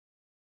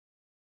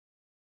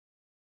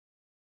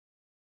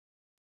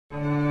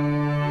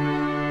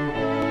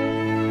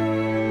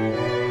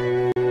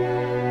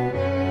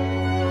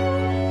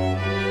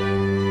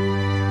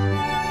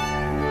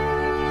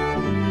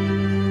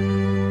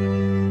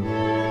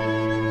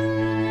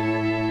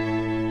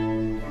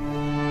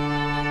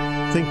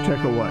ThinkTech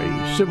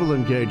Hawaii. Civil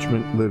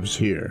engagement lives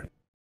here.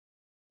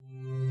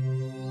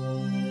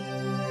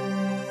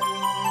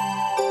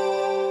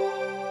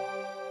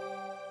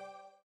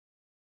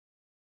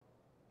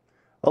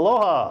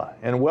 Aloha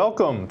and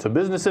welcome to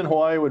Business in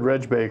Hawaii with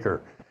Reg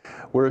Baker.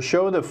 We're a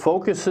show that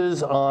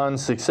focuses on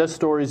success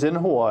stories in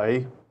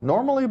Hawaii,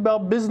 normally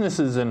about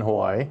businesses in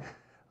Hawaii,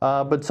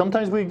 but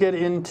sometimes we get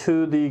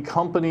into the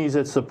companies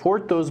that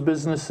support those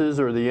businesses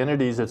or the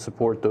entities that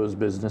support those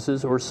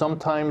businesses, or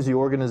sometimes the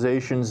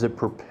organizations that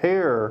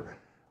prepare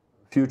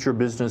future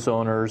business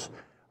owners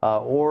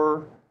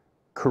or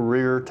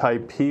career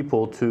type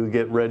people to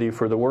get ready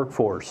for the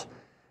workforce.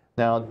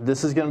 Now,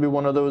 this is going to be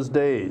one of those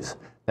days.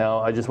 Now,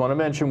 I just want to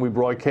mention we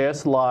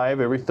broadcast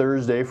live every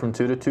Thursday from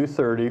 2 to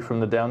 2:30 from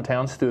the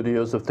downtown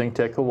studios of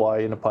ThinkTech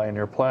Hawaii in the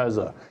Pioneer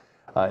Plaza.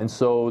 And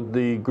so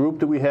the group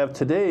that we have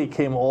today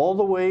came all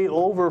the way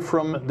over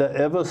from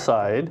the Eva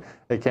side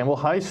at Campbell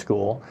High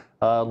School,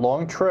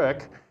 long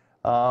trek,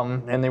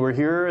 and they were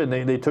here and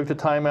they took the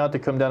time out to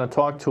come down and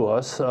talk to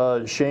us.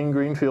 Shayne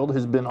Greenfield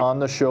has been on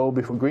the show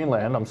before,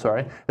 Greenland, I'm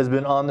sorry, has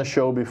been on the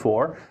show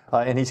before,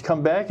 and he's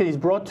come back and he's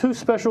brought two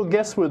special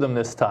guests with him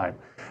this time.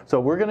 So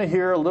we're going to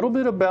hear a little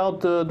bit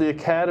about the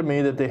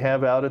academy that they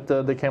have out at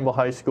the Campbell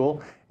High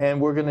School, and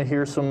we're going to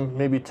hear some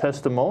maybe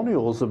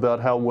testimonials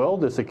about how well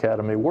this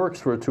academy works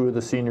for two of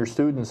the senior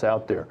students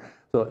out there.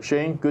 So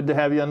Shayne, good to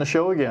have you on the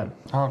show again.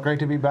 Oh, great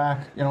to be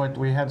back. You know,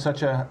 we had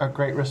such a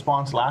great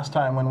response last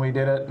time when we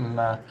did it, and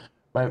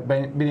by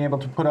being able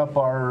to put up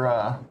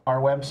our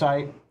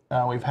website,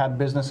 we've had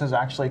businesses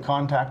actually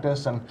contact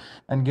us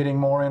and getting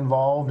more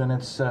involved, and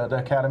it's the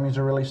academies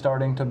are really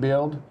starting to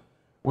build.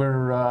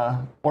 We're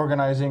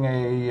organizing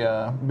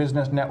a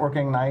business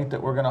networking night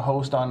that we're going to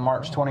host on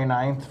March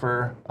 29th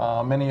for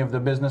many of the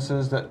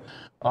businesses that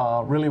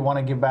really want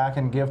to give back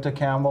and give to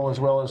Campbell, as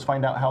well as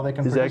find out how they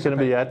can participate. Is that going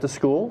to be at the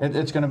school?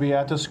 It's going to be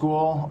at the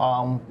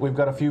school. We've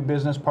got a few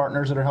business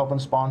partners that are helping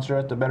sponsor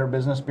it. The Better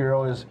Business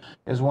Bureau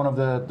is one of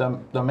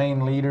the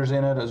main leaders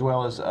in it, as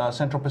well as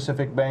Central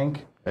Pacific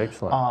Bank.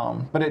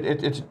 Excellent. But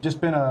it's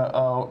just been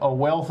a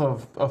wealth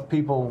of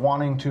people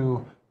wanting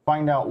to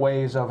find out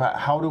ways of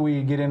how do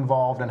we get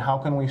involved and how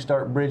can we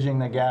start bridging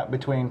the gap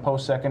between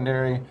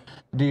post-secondary,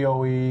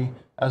 DOE,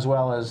 as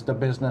well as the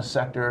business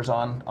sectors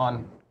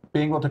on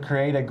being able to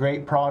create a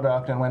great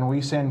product, and when we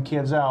send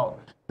kids out,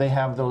 they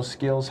have those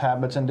skills,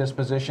 habits, and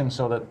dispositions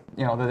so that,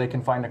 you know, that they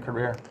can find a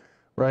career.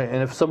 Right,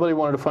 and if somebody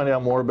wanted to find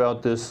out more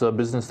about this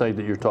business night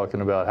that you're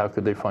talking about, how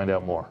could they find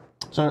out more?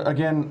 So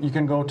again, you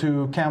can go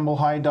to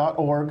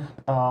campbellhigh.org.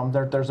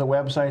 There's a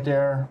website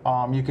there.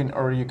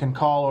 You can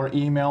call or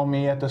email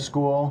me at the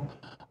school.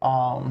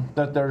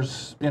 That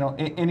there's, you know,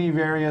 any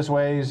various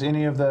ways.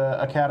 Any of the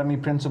academy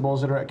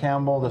principals that are at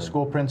Campbell, the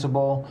school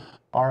principal,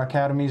 our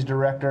academy's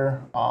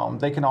director,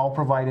 they can all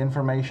provide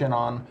information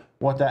on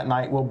what that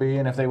night will be,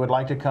 and if they would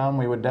like to come,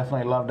 we would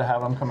definitely love to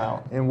have them come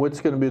out. And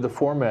what's going to be the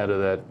format of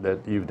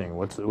that evening?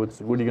 What are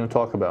you going to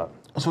talk about?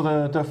 So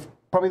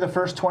probably the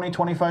first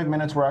 20-25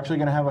 minutes, we're actually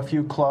going to have a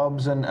few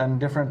clubs and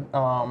different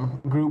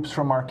groups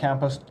from our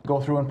campus go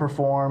through and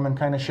perform and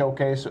kind of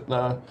showcase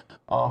the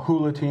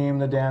hula team,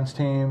 the dance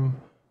team,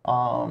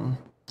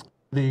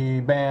 the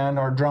band,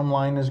 our drum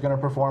line is going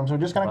to perform. So we're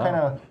just going to kind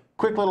of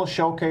quick little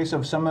showcase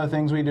of some of the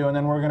things we do, and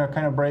then we're going to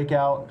kind of break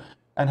out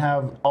and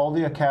have all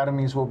the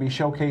academies will be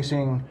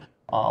showcasing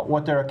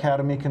what their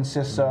academy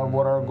consists of,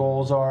 what our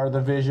goals are,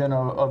 the vision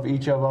of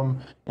each of them,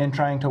 in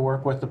trying to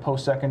work with the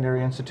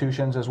post-secondary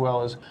institutions, as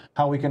well as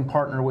how we can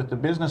partner with the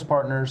business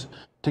partners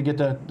to get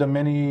the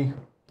many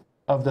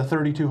of the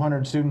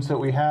 3,200 students that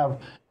we have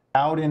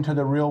out into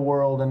the real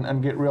world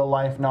and get real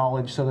life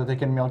knowledge so that they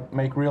can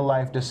make real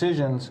life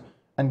decisions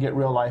and get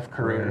real life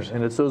careers. Right.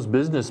 And it's those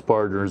business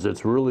partners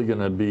that's really going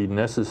to be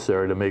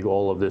necessary to make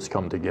all of this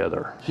come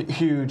together.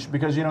 Huge,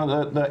 because you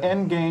know the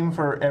end game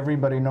for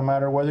everybody, no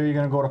matter whether you're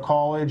going to go to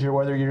college or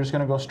whether you're just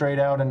going to go straight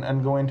out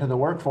and go into the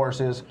workforce,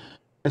 is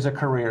a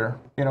career.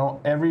 You know,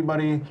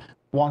 everybody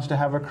wants to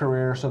have a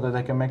career so that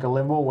they can make a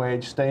livable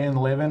wage, stay and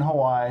live in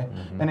Hawaii,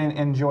 and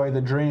enjoy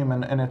the dream.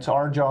 And it's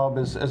our job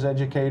as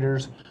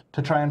educators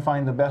to try and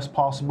find the best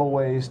possible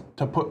ways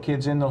to put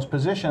kids in those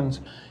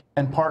positions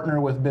and partner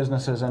with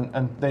businesses,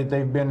 and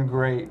they've been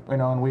great, you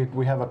know, and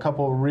we have a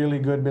couple really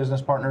good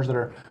business partners that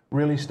are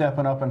really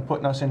stepping up and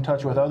putting us in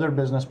touch with other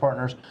business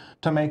partners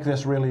to make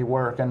this really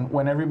work. And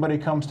when everybody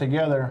comes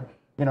together,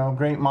 you know,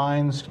 great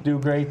minds do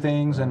great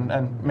things,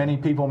 and many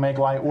people make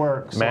light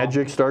work. So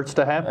magic starts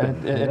to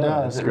happen. It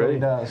does. It really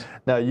does.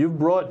 Now, you've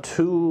brought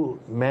two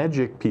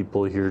magic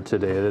people here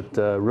today,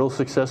 that real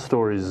success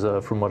stories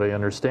from what I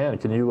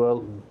understand. Can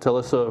you tell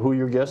us who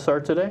your guests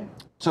are today?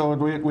 So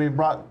we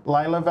brought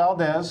Lila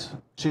Valdez.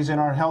 She's in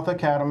our health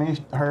academy.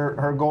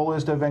 Her goal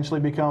is to eventually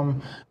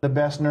become the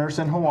best nurse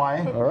in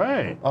Hawaii. All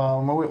right.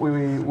 We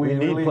need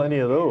really, plenty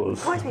of those.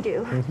 Of course we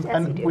do. Yes,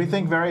 and we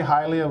think very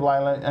highly of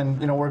Lila, and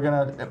you know, we're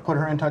going to put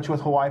her in touch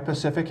with Hawaii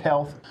Pacific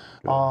Health.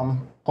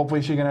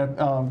 Hopefully she's going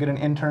to get an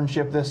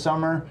internship this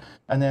summer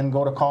and then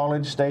go to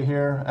college, stay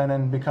here, and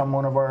then become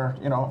one of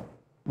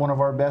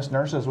our best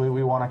nurses.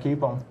 We want to keep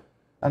them.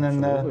 And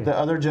then the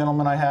other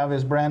gentleman I have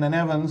is Brandon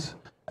Evans,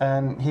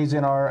 and he's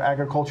in our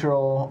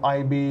Agricultural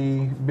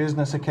IB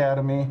Business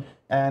Academy,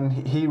 and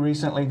he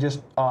recently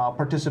just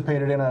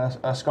participated in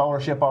a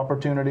scholarship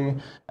opportunity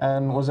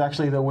and was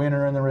actually the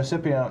winner and the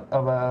recipient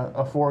of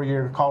a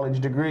 4-year college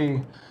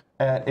degree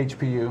at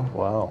HPU.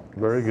 Wow,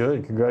 very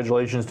good.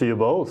 Congratulations to you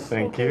both.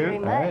 Thank you very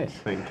much. Right.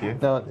 Thank you.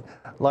 Now,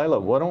 Lila,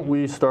 why don't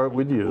we start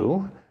with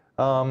you?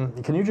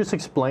 Can you just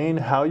explain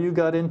how you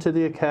got into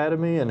the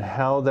academy and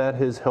how that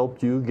has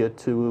helped you get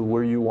to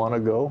where you want to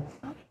go?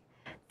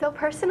 So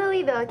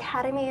personally, the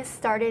academy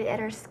started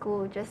at our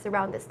school just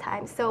around this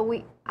time.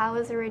 So I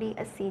was already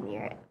a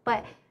senior,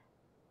 but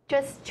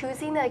just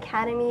choosing the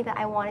academy that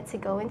I wanted to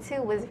go into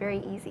was very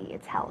easy.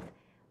 It's health.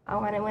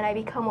 When I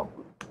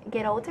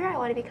get older, I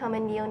want to become a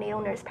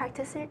neonatal nurse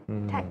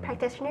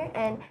practitioner,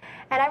 and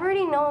I've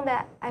already known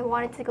that I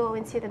wanted to go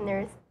into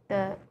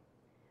the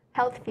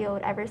health field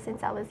ever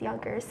since I was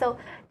younger. So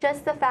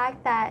just the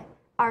fact that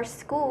our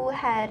school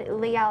had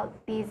laid out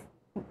these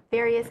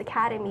various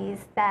academies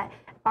that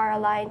are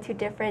aligned to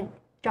different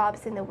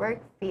jobs in the work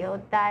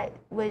field, that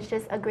was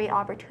just a great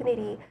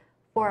opportunity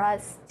for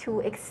us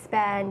to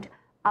expand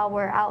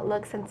our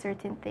outlooks on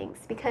certain things,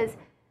 because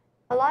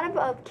a lot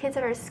of kids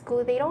at our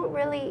school, they don't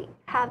really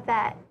have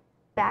that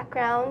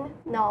background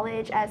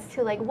knowledge as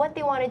to like what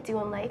they want to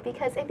do in life.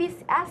 Because if you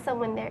ask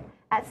someone there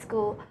at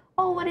school,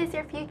 oh, what is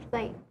your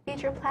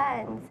future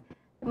plans?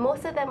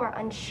 Most of them are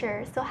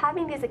unsure. So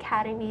having these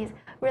academies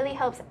really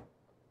helps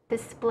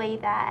display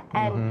that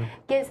and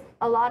gives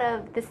a lot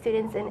of the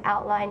students an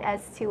outline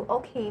as to,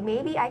 okay,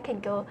 maybe I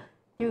can go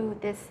through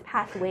this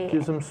pathway.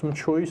 Gives them some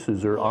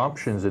choices or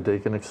options that they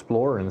can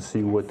explore and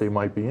see what they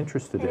might be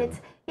interested in.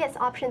 Yes,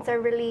 options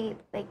are really,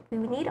 we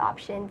need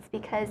options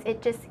because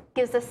it just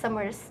gives us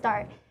somewhere to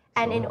start.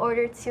 And in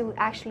order to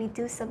actually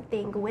do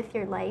something with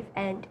your life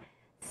and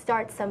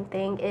start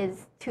something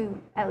is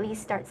to at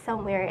least start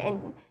somewhere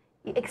and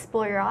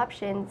explore your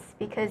options,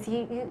 because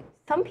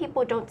some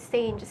people don't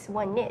stay in just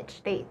one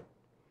niche. They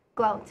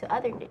go out to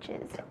other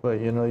niches. But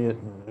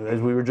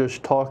as we were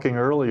just talking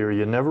earlier,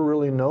 you never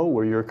really know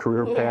where your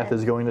career path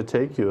is going to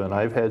take you. And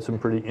I've had some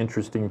pretty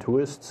interesting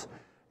twists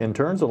and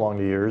turns along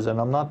the years, and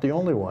I'm not the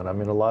only one. I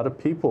mean, a lot of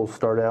people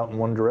start out in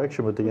one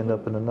direction, but they end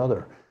up in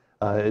another.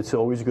 It's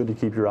always good to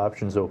keep your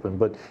options open.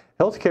 But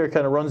healthcare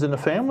kind of runs in the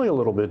family a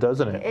little bit,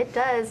 doesn't it? It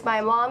does.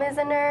 My mom is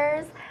a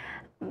nurse.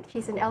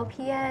 She's an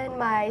LPN.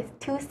 My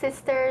 2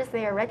 sisters,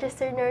 they are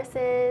registered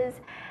nurses.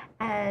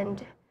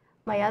 And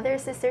my other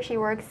sister, she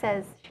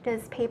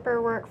does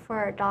paperwork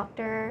for a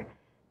doctor,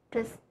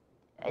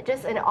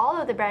 just in all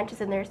of the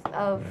branches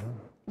of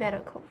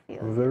medical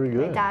field. Very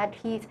good. My dad,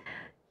 he's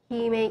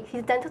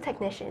dental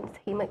technician.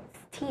 He makes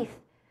teeth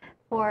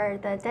for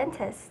the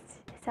dentist.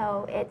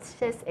 So it's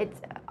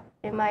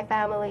in my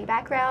family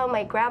background.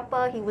 My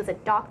grandpa, he was a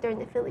doctor in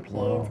the Philippines.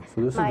 Wow.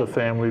 So this is the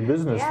family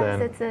business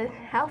then. Yes, it's a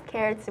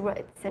healthcare.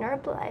 It's in our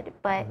blood.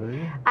 But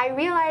I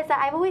realized that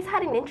I've always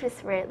had an interest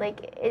for it.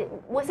 It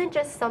wasn't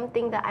just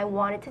something that I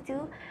wanted to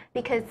do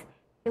because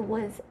it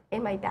was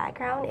in my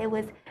background. It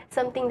was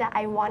something that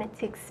I wanted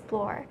to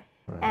explore.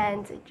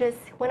 And just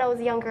when I was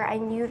younger, I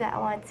knew that I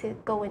wanted to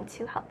go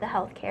into the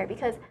healthcare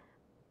because,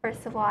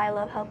 first of all, I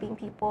love helping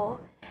people,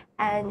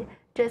 and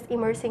just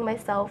immersing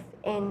myself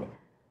in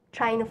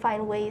trying to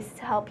find ways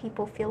to help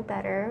people feel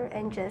better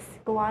and just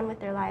go on with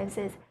their lives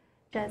is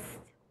just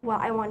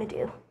what I want to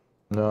do.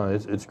 No,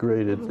 it's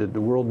great.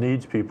 The world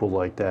needs people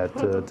like that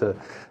to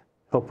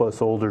help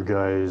us older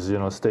guys,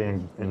 stay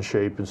in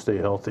shape and stay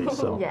healthy.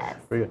 So yes.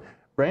 Very good.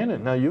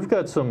 Brandon, now you've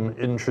got some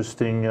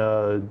interesting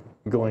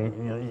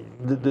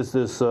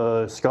this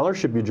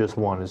scholarship you just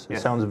won. It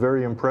sounds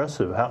very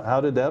impressive.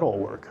 How did that all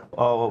work?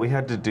 What we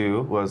had to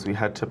do was we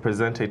had to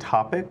present a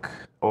topic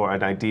or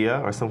an idea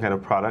or some kind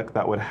of product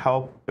that would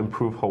help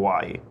improve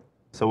Hawaii.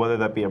 So whether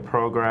that be a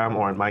program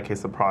or, in my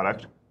case, a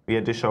product, we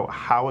had to show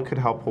how it could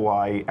help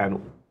Hawaii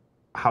and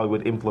how it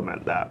would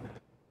implement that.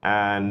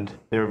 And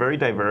they were very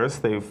diverse.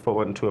 They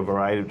fall into a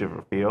variety of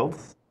different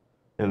fields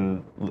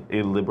in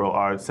liberal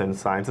arts and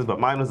sciences, but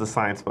mine was a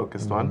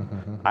science-focused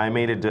one. I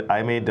made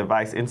a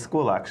device in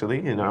school,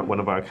 actually, in one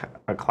of our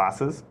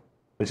classes,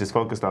 which is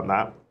focused on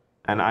that.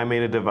 And I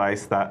made a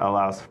device that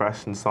allows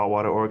fresh and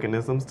saltwater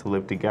organisms to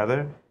live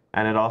together,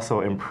 and it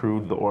also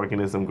improved the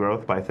organism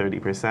growth by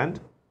 30%.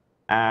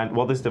 And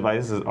while this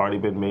device has already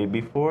been made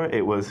before,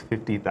 it was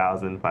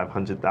 $50,000,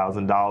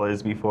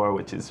 $500,000 before,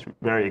 which is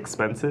very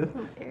expensive.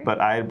 But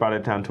I had brought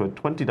it down to a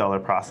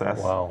 $20 process.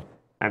 Wow.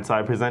 And so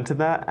I presented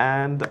that,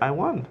 and I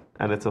won.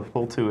 And it's a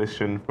full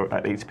tuition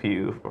at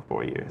HPU for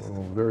 4 years.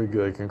 Oh, very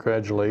good.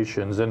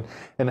 Congratulations.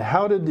 And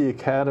how did the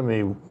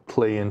Academy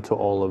play into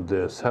all of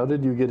this? How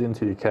did you get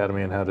into the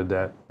Academy, and how did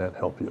that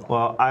help you?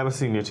 Well, I'm a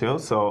senior too,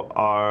 so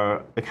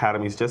our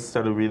academies just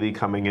started really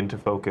coming into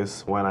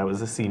focus when I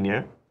was a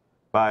senior.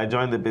 But I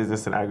joined the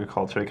Business and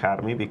Agriculture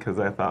Academy because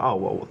I thought, oh,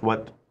 well,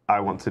 what I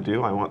want to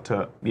do, I want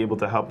to be able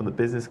to help in the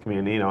business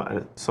community,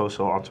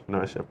 social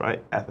entrepreneurship,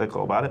 right?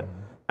 Ethical about it.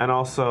 And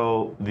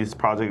also, this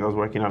project I was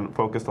working on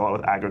focused a lot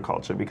with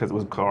agriculture because it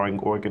was growing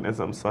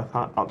organisms. So I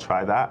thought, I'll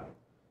try that.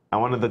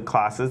 And one of the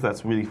classes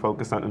that's really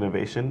focused on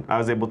innovation, I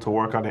was able to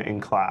work on it in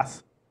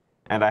class.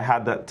 And I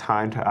had that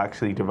time to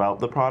actually develop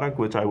the product,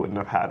 which I wouldn't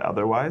have had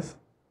otherwise.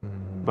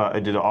 But I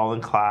did it all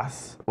in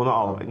class. Well, not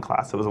all of it in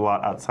class. It was a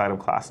lot outside of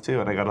class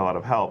too, and I got a lot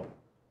of help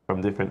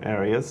from different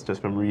areas,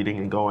 just from reading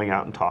and going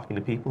out and talking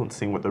to people and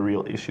seeing what the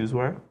real issues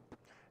were.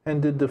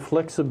 And did the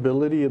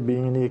flexibility of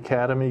being in the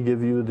academy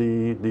give you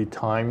the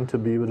time to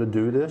be able to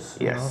do this?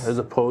 Yes. As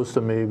opposed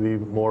to maybe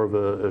more of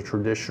a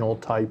traditional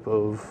type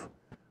of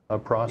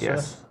process?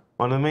 Yes.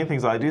 One of the main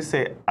things I do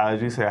say I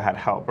had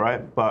help,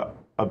 right? But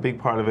a big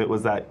part of it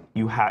was that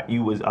you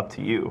was up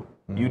to you.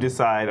 You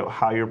decide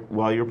how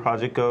your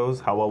project goes,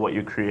 how well what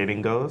you're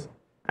creating goes,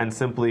 and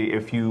simply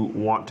if you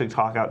want to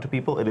talk out to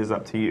people, it is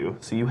up to you.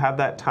 So you have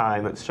that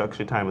time, that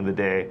structured time in the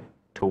day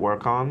to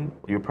work on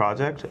your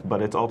project,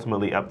 but it's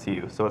ultimately up to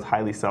you. So it's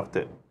highly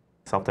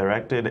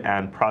self-directed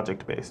and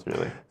project-based,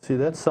 really. See,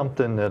 that's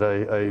something that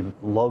I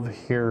love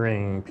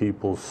hearing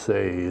people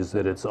say, is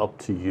that it's up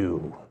to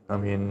you. I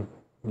mean,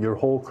 your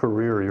whole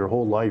career, your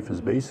whole life is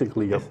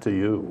basically up to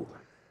you.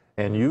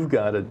 And you've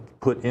got to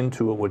put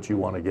into it what you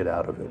want to get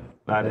out of it.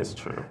 That is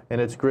true. And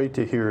it's great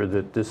to hear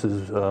that this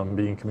is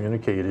being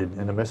communicated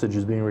and the message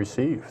is being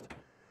received.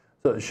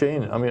 So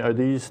Shayne, I mean, are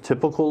these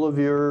typical of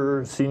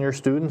your senior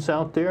students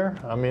out there?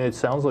 I mean, it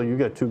sounds like you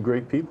got two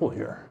great people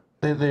here.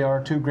 They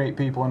are two great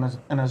people,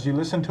 and as you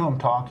listen to them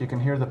talk, you can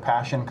hear the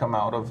passion come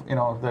out of, you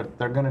know, that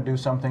they're going to do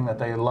something that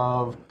they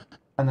love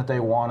and that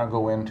they want to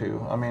go into.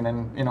 I mean,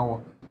 and you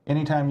know,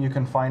 anytime you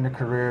can find a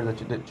career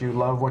that you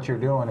love what you're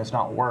doing, it's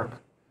not work.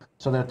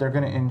 So that they're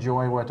going to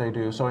enjoy what they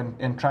do. So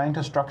in trying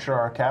to structure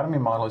our academy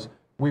models,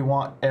 we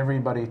want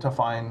everybody to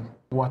find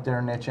what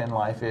their niche in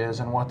life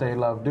is and what they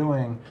love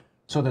doing,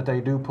 so that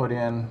they do put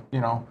in, you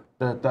know,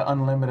 the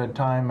unlimited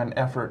time and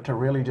effort to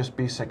really just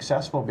be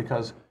successful,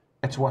 because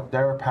it's what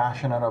they're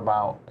passionate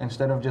about.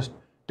 Instead of just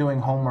doing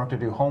homework to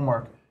do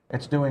homework,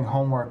 it's doing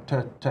homework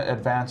to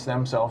advance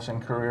themselves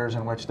in careers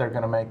in which they're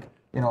going to make,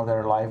 you know,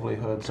 their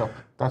livelihood. So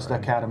that's the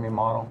academy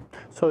model.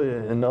 So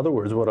in other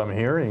words, what I'm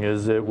hearing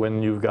is that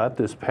when you've got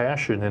this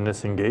passion and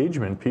this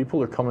engagement,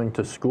 people are coming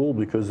to school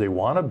because they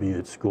want to be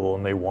at school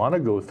and they want to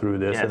go through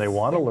this and they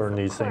want to learn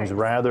these things,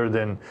 rather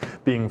than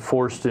being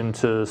forced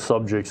into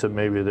subjects that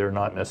maybe they're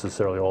not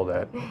necessarily all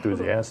that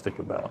enthusiastic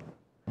about.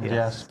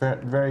 Yes,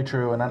 very, very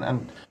true.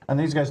 And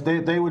these guys,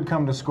 they would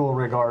come to school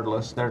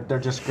regardless. They're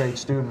just great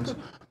students.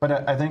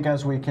 But I think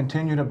as we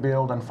continue to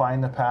build and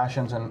find the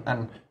passions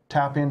and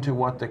tap into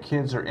what the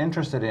kids are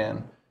interested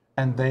in,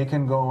 and they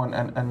can go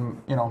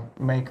and you know,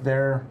 make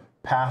their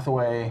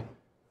pathway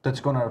that's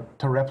going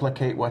to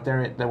replicate what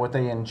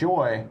they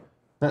enjoy,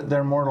 that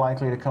they're more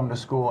likely to come to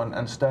school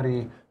and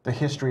study the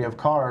history of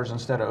cars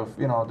instead of,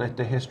 you know,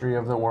 the history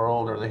of the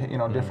world, or the, you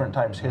know, different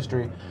types of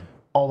history.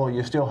 Although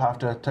you still have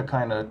to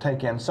kind of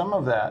take in some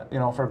of that, you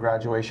know, for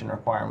graduation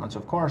requirements,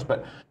 of course.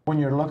 But when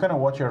you're looking at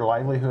what your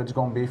livelihood's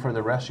going to be for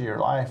the rest of your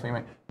life, I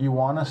mean, you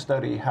want to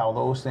study how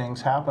those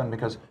things happen,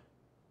 because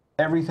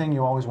everything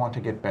you always want to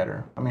get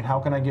better. I mean, how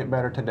can I get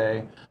better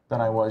today than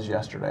I was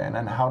yesterday?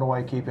 And how do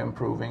I keep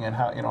improving? And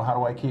how, you know, how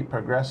do I keep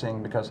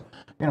progressing? Because,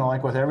 you know,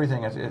 like with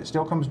everything, it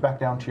still comes back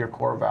down to your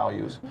core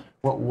values.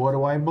 What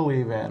do I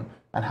believe in?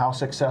 And how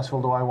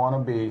successful do I want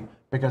to be?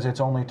 Because it's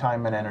only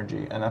time and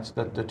energy. And that's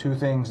the two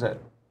things that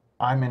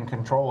I'm in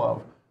control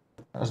of.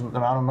 As the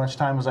amount of much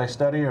time as I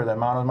study, or the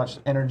amount of much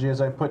energy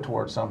as I put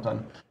towards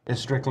something, is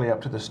strictly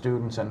up to the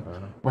students. And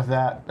with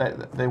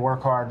that, they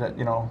work hard. That,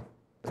 you know,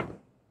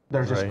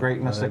 there's just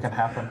greatness that can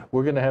happen.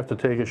 We're going to have to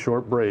take a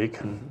short break,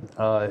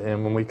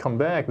 and when we come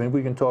back, maybe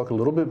we can talk a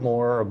little bit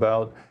more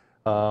about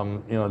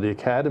you know, the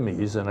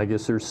academies, and I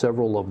guess there's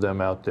several of them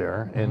out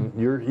there, and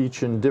you're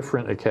each in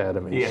different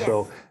academies. Yes.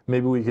 So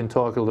maybe we can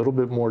talk a little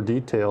bit more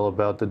detail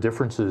about the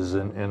differences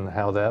and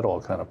how that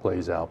all kind of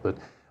plays out. But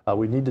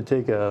we need to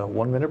take a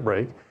 1-minute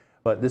break.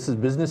 But this is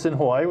Business in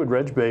Hawaii with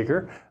Reg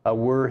Baker.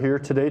 We're here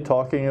today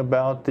talking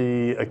about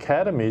the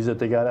academies that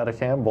they got out of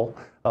Campbell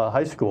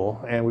High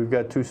School, and we've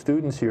got two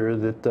students here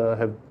that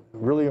have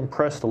really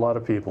impressed a lot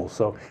of people.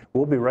 So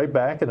we'll be right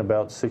back in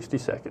about 60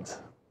 seconds.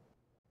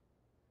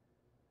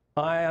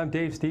 Hi, I'm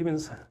Dave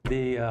Stevens,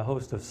 the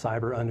host of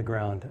Cyber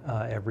Underground,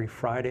 every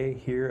Friday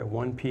here at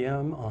 1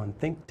 p.m. on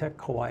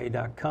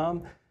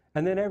ThinkTechHawaii.com.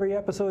 And then every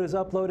episode is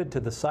uploaded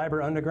to the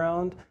Cyber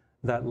Underground,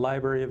 that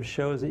library of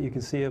shows that you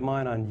can see of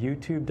mine on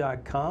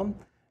YouTube.com.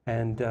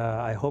 And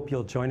I hope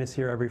you'll join us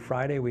here every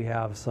Friday. We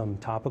have some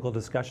topical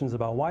discussions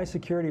about why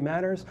security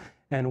matters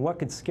and what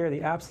could scare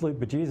the absolute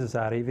bejesus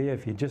out of you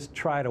if you just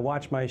try to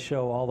watch my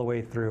show all the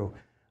way through.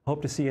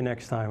 Hope to see you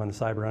next time on the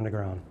Cyber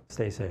Underground.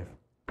 Stay safe.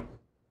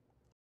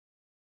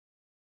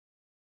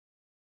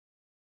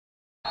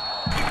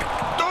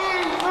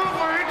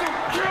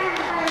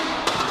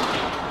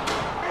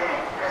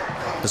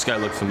 This guy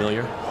look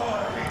familiar?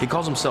 He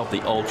calls himself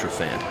the Ultra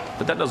Fan,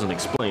 but that doesn't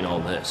explain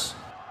all this.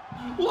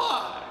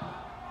 Why?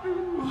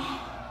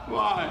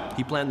 Why?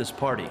 He planned this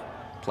party,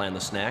 planned the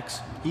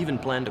snacks, he even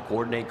planned to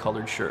coordinate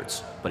colored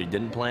shirts, but he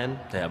didn't plan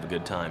to have a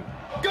good time.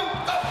 Go!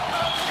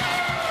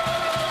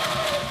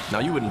 Now,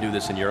 you wouldn't do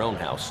this in your own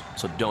house,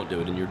 so don't do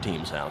it in your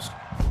team's house.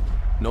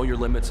 Know your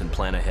limits and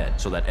plan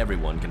ahead so that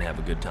everyone can have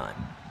a good time.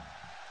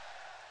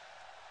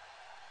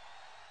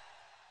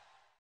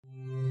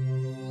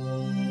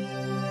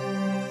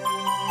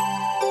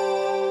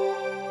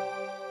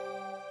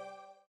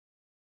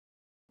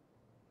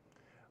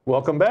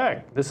 Welcome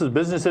back. This is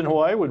Business in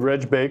Hawaii with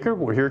Reg Baker.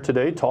 We're here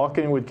today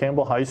talking with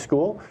Campbell High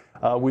School.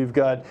 We've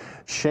got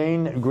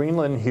Shayne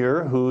Greenland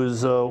here, who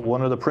is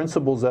one of the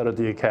principals out at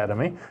the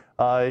academy,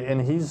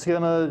 and he's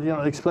going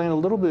to explain a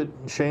little bit,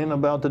 Shayne,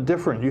 about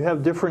you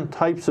have different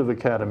types of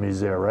academies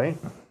there, right?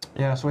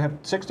 Yeah, so we have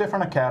 6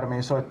 different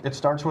academies. So it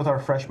starts with our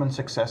Freshman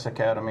Success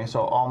Academy.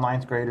 So all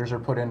 9th graders are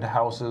put into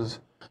houses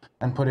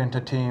and put into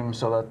teams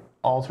so that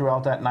all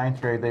throughout that 9th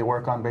grade they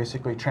work on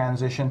basically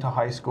transition to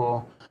high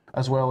school,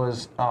 as well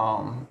as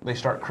they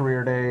start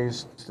career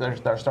days, they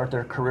start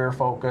their career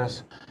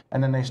focus,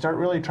 and then they start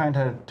really trying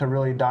to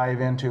really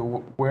dive into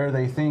where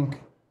they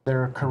think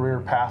their career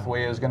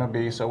pathway is going to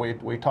be. So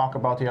we talk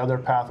about the other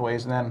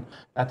pathways, and then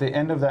at the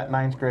end of that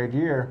 9th grade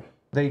year,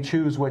 they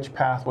choose which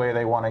pathway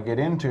they want to get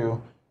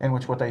into, in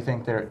which what they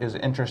think there is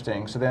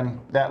interesting. So then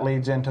that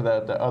leads into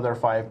the other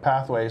 5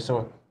 pathways,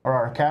 or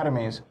our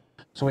academies.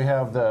 So we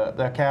have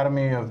the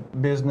Academy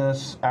of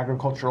Business,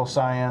 Agricultural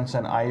Science,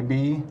 and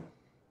IB.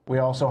 We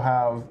also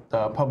have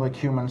the Public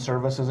Human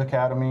Services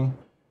Academy.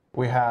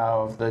 We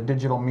have the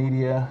Digital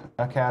Media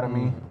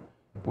Academy.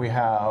 We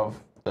have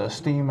the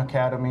STEAM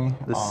Academy.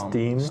 The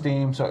STEAM?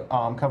 STEAM, so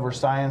covers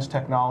science,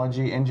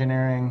 technology,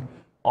 engineering,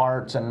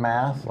 arts, and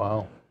math.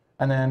 Wow.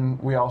 And then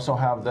we also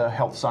have the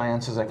Health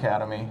Sciences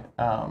Academy.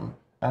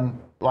 And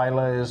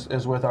Lila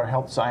is with our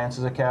Health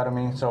Sciences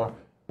Academy. So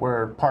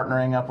we're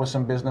partnering up with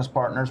some business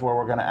partners where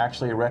we're going to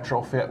actually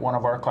retrofit one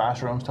of our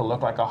classrooms to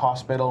look like a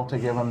hospital, to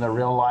give them the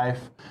real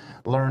life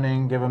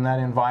learning, give them that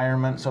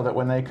environment so that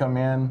when they come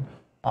in,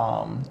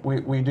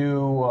 we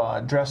do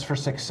Dress for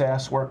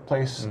Success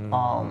workplace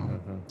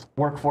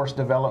workforce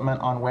development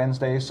on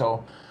Wednesdays.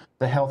 So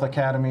the Health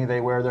Academy,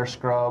 they wear their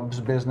scrubs.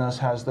 Business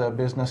has the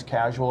business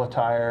casual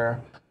attire.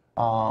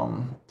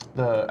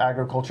 The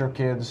agriculture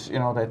kids,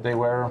 that they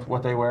wear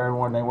what they wear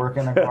when they work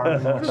in a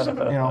garden,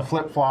 which,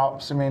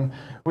 flip-flops. I mean,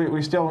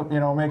 we still,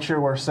 make sure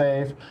we're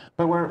safe,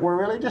 but we're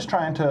really just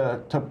trying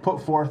to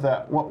put forth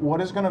that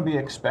what is going to be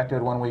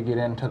expected when we get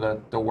into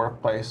the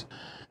workplace.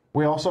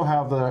 We also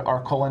have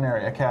our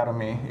Culinary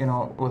Academy,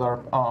 with our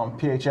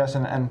PHS,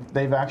 and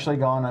they've actually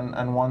gone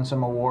and won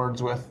some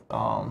awards with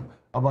a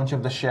bunch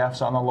of the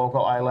chefs on the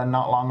local island.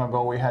 Not long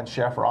ago, we had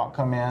Chef Rock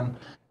come in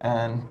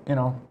and,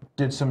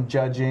 did some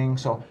judging.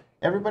 So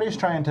everybody's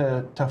trying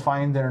to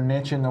find their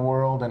niche in the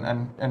world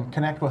and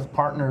connect with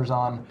partners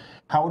on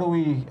how do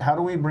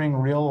we bring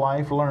real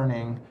life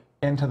learning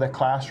into the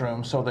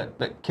classroom so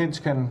that kids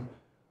can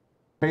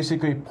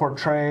basically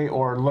portray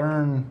or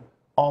learn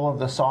all of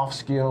the soft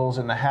skills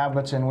and the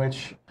habits in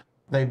which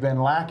they've been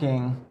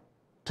lacking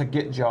to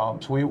get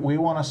jobs. We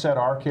want to set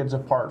our kids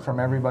apart from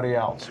everybody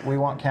else. We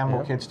want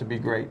Campbell kids to be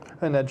great.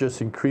 And that just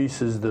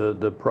increases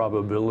the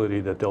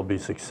probability that they'll be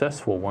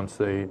successful once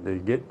they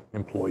get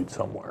employed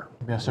somewhere.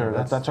 Yes, sir.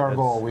 That's our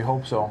goal. We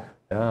hope so.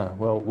 Yeah.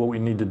 Well, what we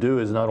need to do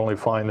is not only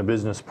find the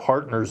business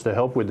partners to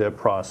help with that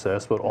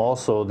process, but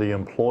also the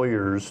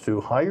employers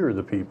to hire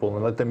the people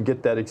and let them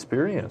get that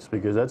experience,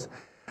 because that's,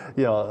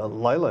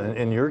 Lila,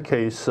 in your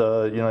case,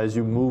 as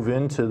you move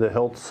into the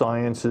health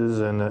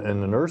sciences and the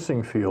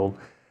nursing field,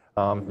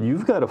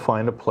 you've got to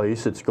find a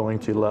place that's going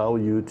to allow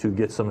you to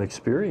get some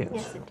experience.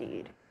 Yes,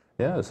 indeed.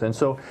 Yes, and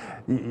so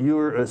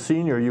you're a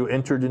senior, you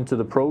entered into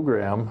the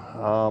program.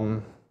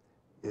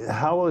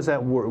 How does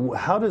that work?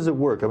 How does it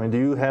work? I mean, do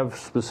you have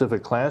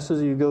specific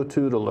classes you go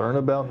to learn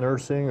about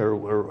nursing,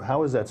 or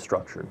how is that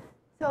structured?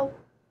 So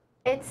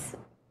it's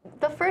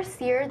the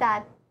first year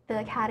that the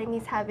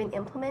academies have been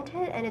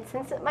implemented, and it's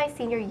since my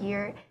senior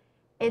year.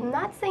 I'm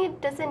not saying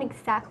it doesn't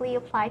exactly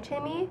apply to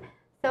me.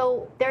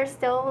 So there's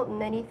still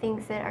many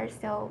things that are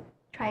still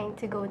trying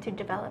to go into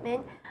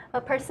development.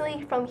 But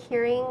personally, from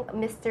hearing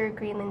Mr.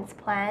 Greenland's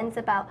plans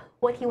about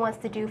what he wants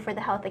to do for the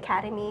Health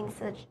Academy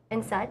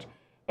and such,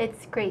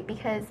 it's great,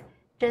 because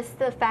just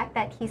the fact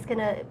that he's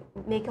gonna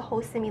make a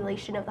whole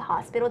simulation of the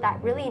hospital,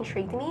 that really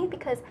intrigued me,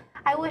 because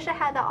I wish I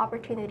had the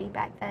opportunity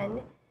back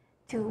then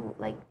to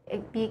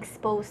be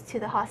exposed to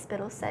the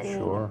hospital setting.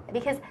 Sure.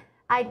 Because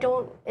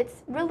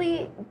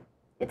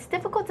it's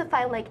difficult to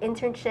find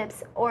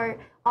internships or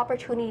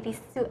opportunities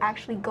to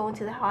actually go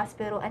into the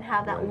hospital and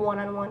have that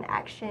one-on-one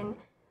action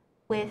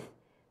with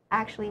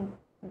actually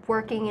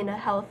working in a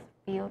health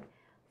field.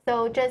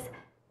 So just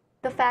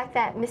the fact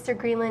that Mr.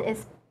 Greenland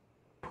is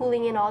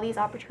pulling in all these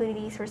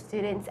opportunities for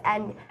students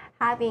and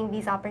having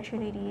these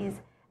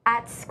opportunities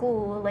at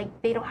school,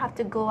 they don't have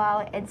to go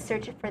out and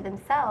search it for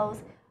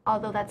themselves,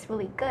 although that's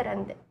really good,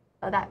 and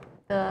that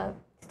the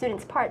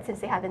students' part, since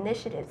they have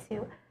initiatives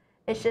too.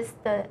 It's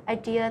just the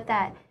idea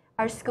that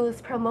our school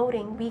is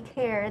promoting, we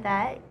care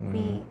that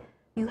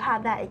you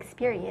have that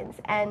experience.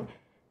 And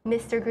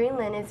Mr.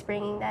 Greenland is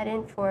bringing that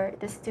in for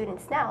the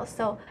students now.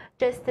 So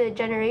just the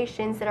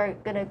generations that are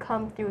going to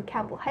come through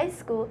Campbell High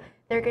School,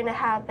 they're going to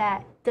have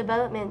that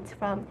development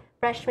from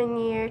freshman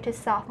year to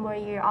sophomore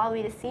year, all the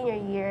way to senior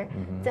year,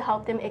 to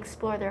help them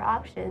explore their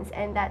options.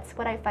 And that's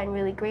what I find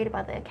really great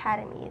about the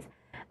academies.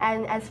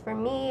 And as for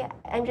me,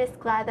 I'm just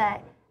glad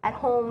that at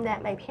home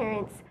that my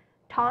parents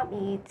taught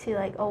me to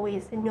like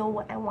always know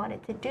what I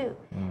wanted to do.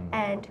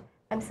 And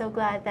I'm so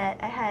glad that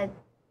I had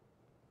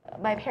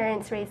my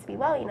parents raised me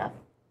well enough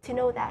to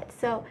know that.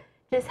 So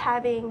just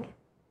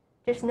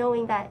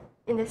knowing that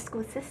in the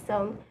school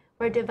system,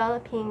 we're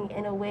developing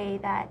in a way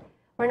that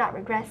we're not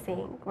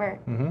regressing. We're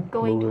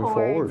going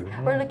towards,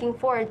 we're looking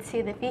forward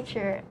to the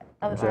future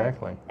of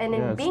Exactly. And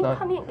then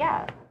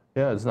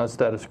Yeah, it's not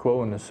status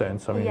quo in a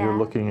sense. I mean, you're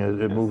looking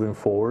at moving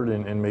forward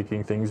and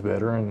making things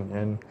better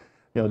and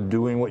you know,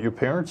 doing what your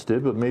parents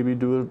did, but maybe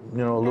do it, you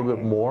know, a little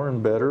bit more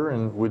and better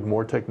and with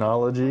more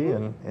technology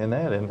and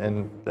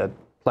that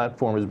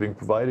platform is being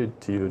provided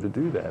to you to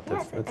do that.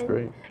 That's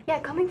great. Yeah,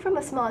 coming from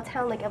a small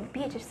town like a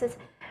beach, it's just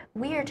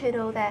weird to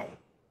know that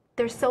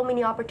there's so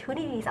many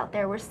opportunities out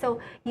there. We're so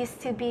used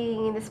to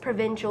being in this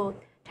provincial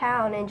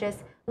town and just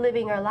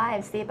living our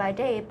lives day by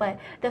day, but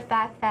the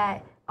fact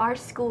that our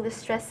school is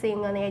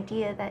stressing on the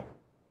idea that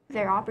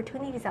there are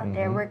opportunities out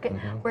there, we're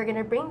going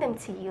to bring them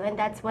to you. And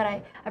that's what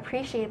I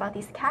appreciate about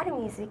these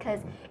academies, because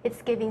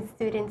it's giving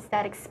students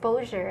that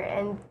exposure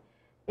and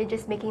it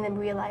just making them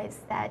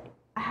realize that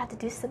I have to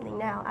do something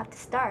now, I have to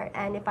start.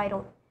 And if I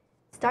don't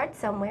start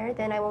somewhere,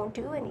 then I won't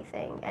do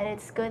anything. And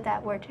it's good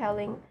that we're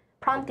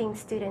prompting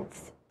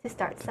students to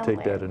start somewhere.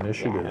 Take that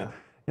initiative.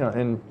 Yeah,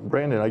 and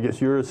Brandon, I guess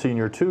you're a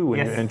senior too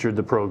when you entered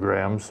the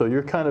program, so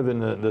you're kind of in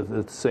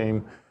the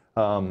same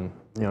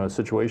you know,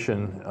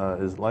 situation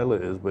as Lila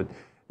is, but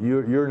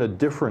you're in a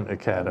different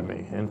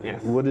academy. And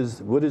what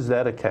is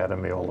that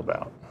academy all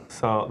about?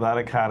 So that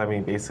academy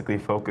basically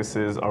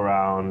focuses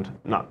around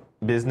not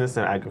business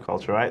and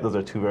agriculture, right? Those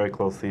are two very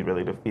closely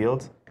related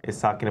fields.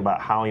 It's talking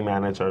about how we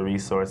manage our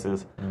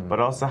resources, but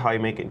also how we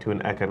make it into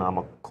an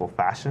economical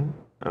fashion,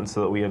 and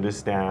so that we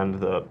understand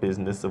the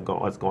business of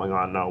what's going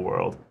on in our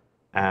world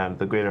and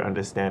the greater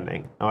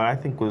understanding. And what I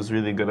think was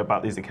really good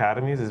about these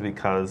academies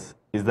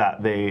is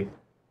that they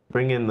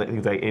bring in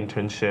things like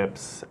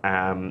internships,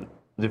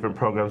 different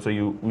programs where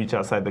you reach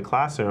outside the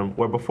classroom,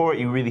 where before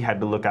you really had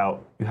to look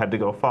out, you had to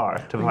go far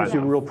to find It's a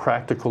real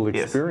practical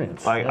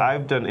experience. Like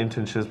I've done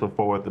internships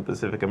before with the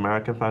Pacific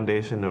American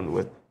Foundation and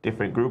with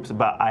different groups,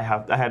 but I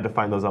had to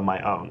find those on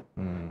my own.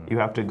 You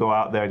have to go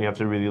out there and you have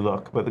to really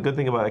look. But the good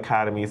thing about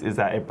academies is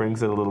that it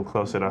brings it a little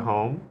closer to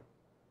home,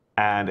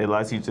 and it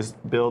lets you just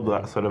build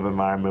that sort of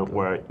environment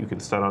where you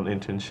can start on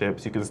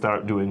internships, you can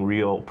start doing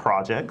real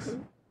projects,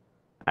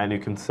 and you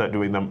can start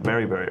doing them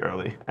very, very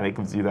early, and it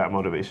gives you that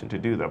motivation to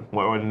do them.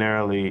 Where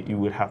ordinarily you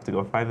would have to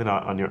go find it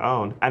out on your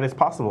own, and it's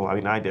possible. I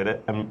mean, I did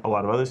it, and a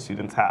lot of other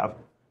students have,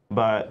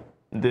 but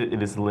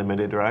it is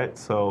limited, right?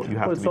 So you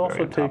have to be very on top of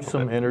it. It also takes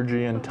some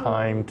energy and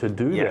time to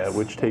do that,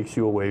 which takes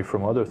you away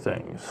from other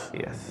things.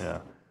 Yes. Yeah.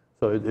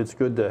 So it's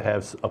good to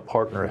have a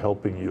partner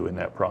helping you in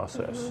that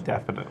process.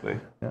 Definitely.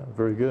 Yeah,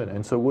 very good.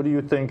 And so what do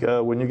you think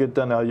when you get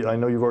done now? I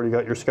know you've already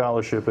got your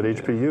scholarship at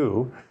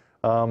HPU.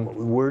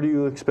 Where do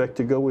you expect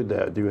to go with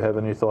that? Do you have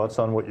any thoughts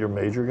on what your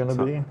major going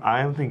to be?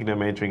 I am thinking of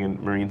majoring in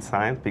marine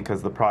science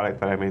because the product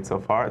that I made so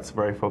far, it's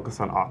very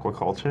focused on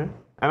aquaculture.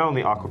 And not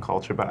only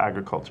aquaculture, but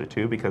agriculture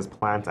too, because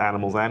plants,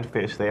 animals, and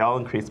fish, they all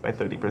increased by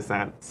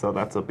 30%. So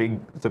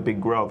it's a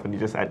big growth when you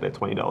just add a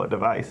 $20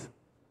 device.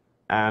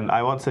 And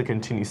I want to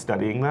continue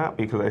studying that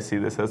because I see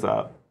this as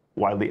a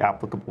widely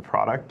applicable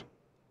product,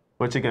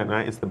 which again,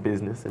 right, it's the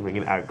business and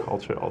bringing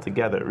agriculture all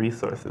together,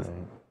 resources.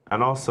 Right.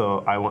 And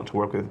also, I want to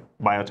work with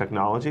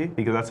biotechnology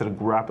because that's a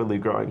rapidly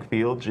growing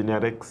field,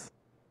 genetics,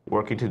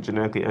 working to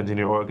genetically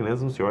engineer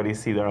organisms. You already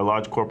see there are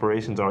large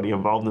corporations already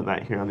involved in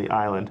that here on the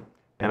island.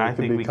 And I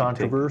think it can be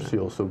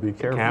controversial, so be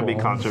careful. It can be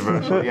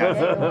controversial, yes.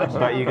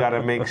 But you got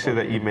to make sure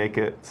that you make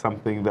it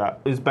something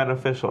that is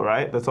beneficial,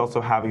 right? That's also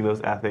having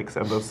those ethics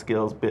and those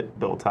skills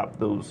built up,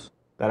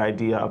 that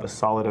idea of a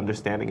solid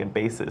understanding and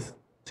basis.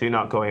 So you're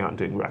not going out and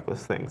doing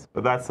reckless things.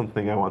 But that's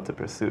something I want to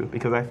pursue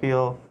because I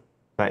feel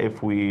that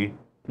if we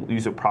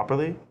use it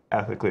properly,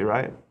 ethically,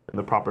 right, in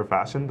the proper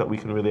fashion, that we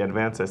can really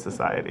advance our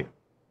society.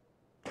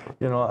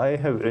 You know, I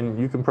have, and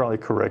you can probably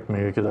correct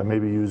me because I may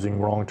be using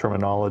wrong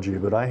terminology,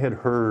 but I had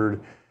heard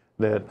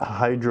that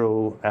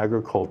hydro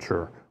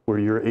agriculture, where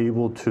you're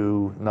able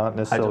to not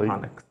necessarily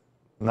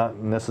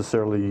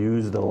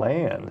use the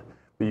land,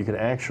 but you can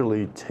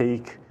actually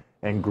take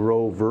and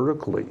grow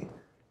vertically,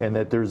 and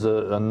that there's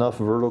enough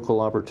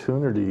vertical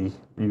opportunity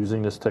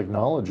using this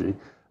technology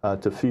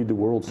to feed the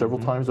world several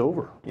times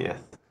over. Yes.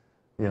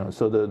 You know,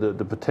 so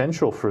the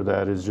potential for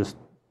that is just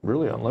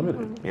really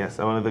unlimited. Yes,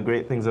 and one of the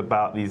great things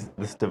about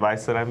this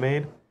device that I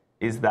made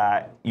is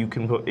that you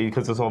can put,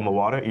 because it's on the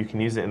water, you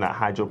can use it in that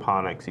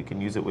hydroponics, you can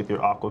use it with your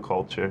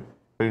aquaculture.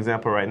 For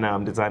example, right now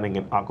I'm designing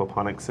an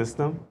aquaponics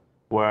system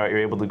where you're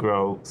able to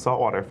grow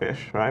saltwater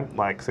fish, right?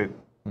 Like, so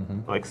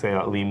like say a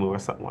limu or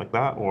something like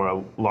that, or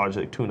a large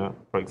like tuna,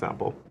 for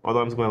example.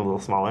 Although I'm just going a little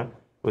smaller,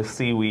 with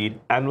seaweed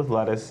and with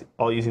lettuce,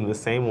 all using the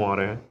same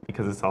water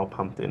because it's all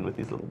pumped in with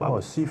these little Oh, a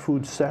bubbles.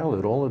 seafood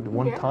salad all at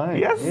one time.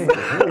 Yes.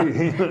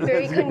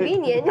 Very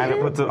convenient. And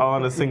it puts it all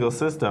in a single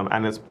system,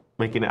 and it's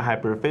making it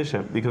hyper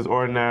efficient because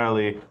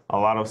ordinarily a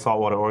lot of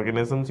saltwater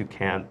organisms you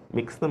can't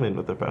mix them in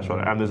with the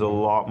freshwater, and there's a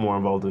lot more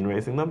involved in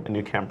raising them, and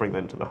you can't bring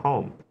them into the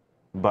home.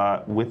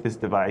 But with this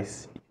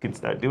device, you can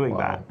start doing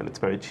that, and it's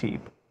very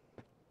cheap.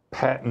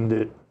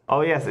 Patented.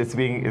 Oh yes, it's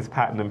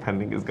patent and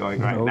pending is going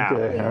right now.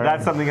 Okay, all right.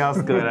 That's something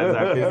else good. As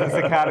our Business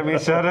Academy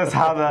showed us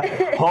how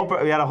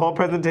we had a whole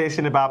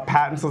presentation about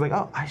patents. I was like,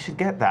 oh, I should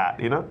get that,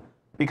 you know?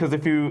 Because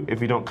if you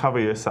don't cover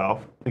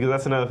yourself, because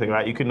that's another thing,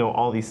 right? You can know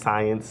all these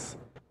science,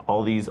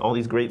 all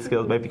these great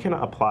skills, but if you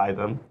cannot apply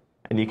them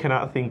and you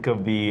cannot think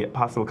of the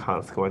possible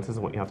consequences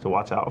and what you have to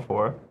watch out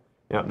for,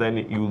 you know, then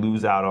you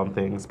lose out on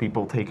things.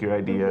 People take your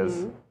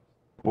ideas,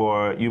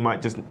 or you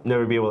might just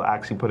never be able to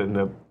actually put it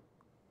into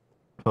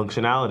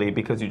functionality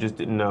because you just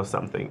didn't know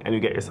something, and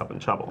you get yourself in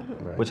trouble,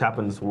 which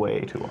happens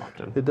way too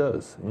often. It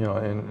does, you know,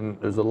 and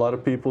there's a lot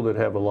of people that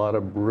have a lot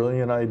of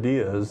brilliant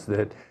ideas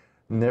that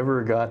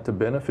never got to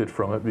benefit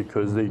from it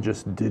because they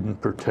just didn't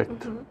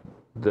protect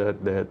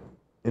that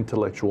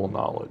intellectual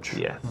knowledge.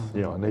 Yes.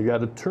 You know, and they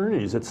got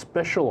attorneys that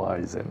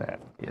specialize in that.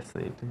 Yes,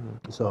 they do.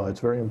 So it's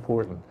very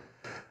important.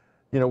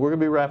 You know, we're going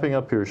to be wrapping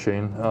up here,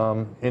 Shayne.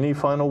 Any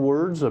final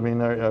words? I mean,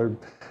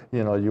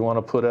 you know, you want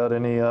to put out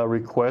any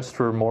requests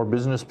for more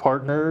business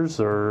partners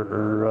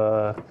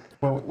or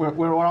Well,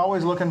 we're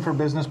always looking for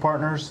business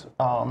partners.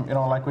 You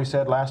know, like we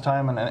said last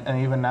time,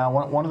 and even now,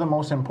 one of the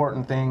most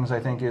important things I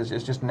think is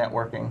just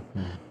networking.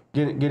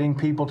 Getting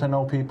people to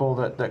know people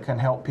that can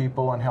help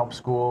people and help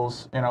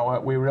schools. You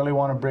know, we really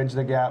want to bridge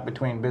the gap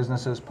between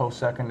businesses,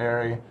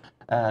 post-secondary,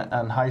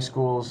 and high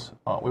schools.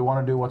 We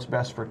want to do what's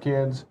best for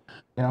kids.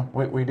 You know,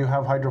 we do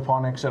have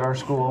hydroponics at our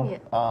school.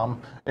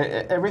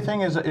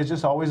 Everything is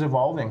just always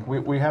evolving.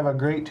 We have a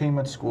great team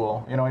at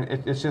school. You know,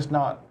 it's just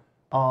not,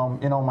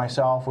 you know,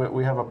 myself.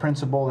 We have a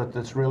principal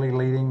that's really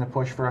leading the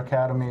push for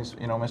academies.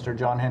 You know, Mr.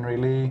 John Henry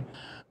Lee.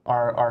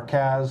 Our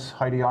CAS,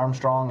 Heidi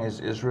Armstrong,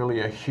 is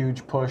really a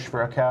huge push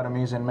for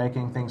academies and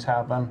making things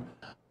happen.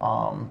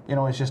 You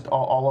know, it's just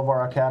all of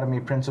our academy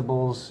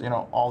principals, you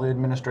know, all the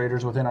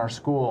administrators within our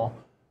school,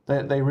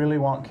 they really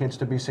want kids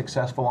to be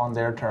successful on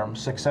their terms.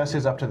 Success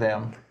is up to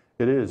them.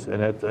 It is,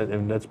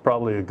 and that's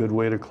probably a good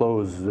way to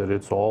close, that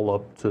it's all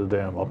up to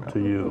them, up to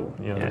you,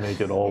 you know, to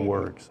make it all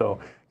work. So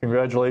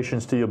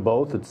congratulations to you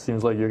both. It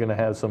seems like you're going to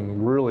have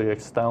some really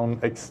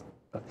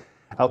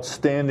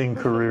outstanding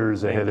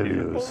careers ahead of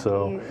you.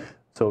 So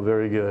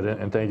very good,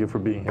 and thank you for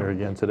being here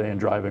again today and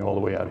driving all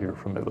the way out here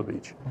from Myrtle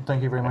Beach.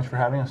 Thank you very much for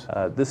having us.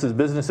 This is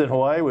Business in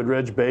Hawaii with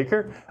Reg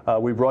Baker.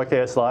 We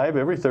broadcast live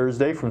every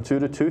Thursday from 2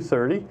 to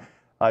 2:30.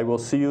 I will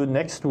see you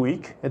next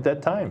week at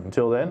that time.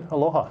 Until then,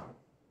 aloha.